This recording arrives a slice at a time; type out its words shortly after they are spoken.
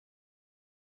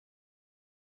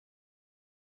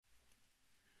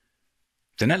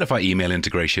The Netlify email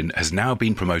integration has now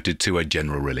been promoted to a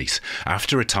general release,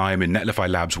 after a time in Netlify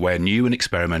Labs where new and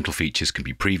experimental features can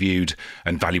be previewed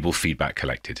and valuable feedback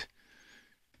collected.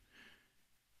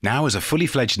 Now, as a fully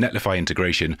fledged Netlify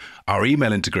integration, our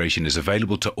email integration is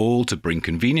available to all to bring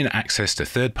convenient access to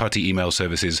third-party email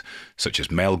services such as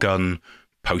Mailgun,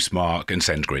 Postmark, and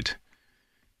SendGrid.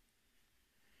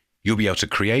 You'll be able to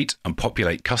create and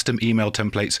populate custom email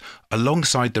templates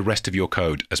alongside the rest of your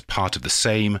code as part of the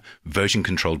same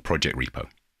version-controlled project repo.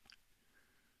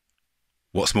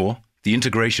 What's more, the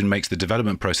integration makes the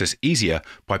development process easier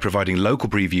by providing local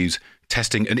previews,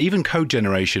 testing, and even code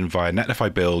generation via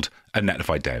Netlify Build and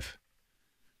Netlify Dev.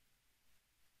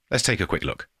 Let's take a quick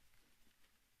look.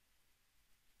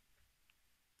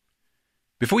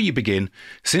 Before you begin,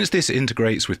 since this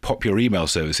integrates with popular email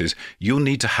services, you'll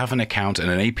need to have an account and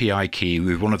an API key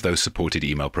with one of those supported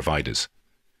email providers.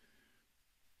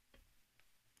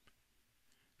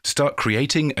 To start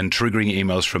creating and triggering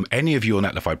emails from any of your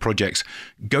Netlify projects,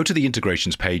 go to the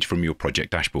integrations page from your project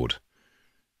dashboard.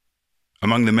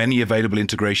 Among the many available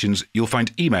integrations, you'll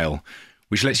find email,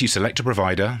 which lets you select a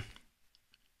provider,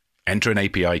 enter an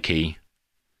API key,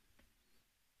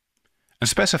 and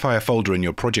specify a folder in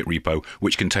your project repo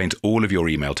which contains all of your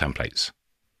email templates.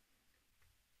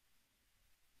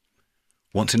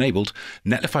 Once enabled,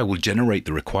 Netlify will generate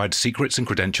the required secrets and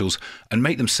credentials and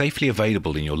make them safely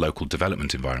available in your local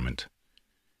development environment.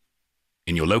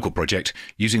 In your local project,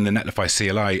 using the Netlify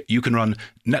CLI, you can run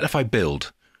Netlify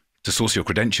Build to source your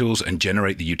credentials and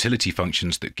generate the utility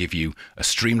functions that give you a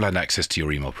streamlined access to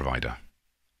your email provider.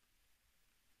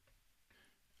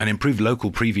 An improved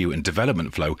local preview and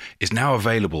development flow is now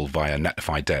available via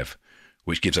Netlify Dev,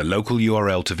 which gives a local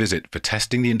URL to visit for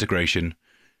testing the integration,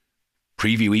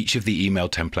 preview each of the email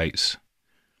templates,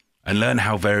 and learn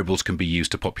how variables can be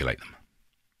used to populate them.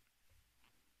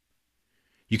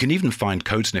 You can even find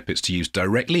code snippets to use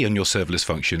directly on your serverless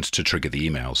functions to trigger the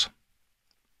emails.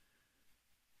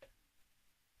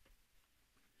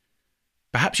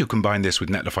 Perhaps you'll combine this with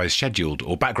Netlify's scheduled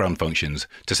or background functions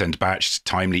to send batched,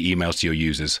 timely emails to your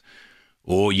users,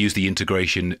 or use the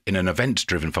integration in an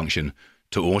event-driven function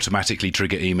to automatically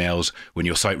trigger emails when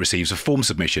your site receives a form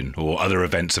submission or other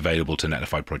events available to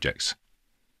Netlify projects.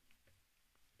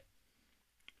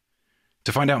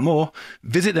 To find out more,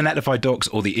 visit the Netlify docs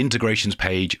or the integrations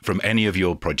page from any of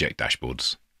your project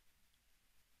dashboards.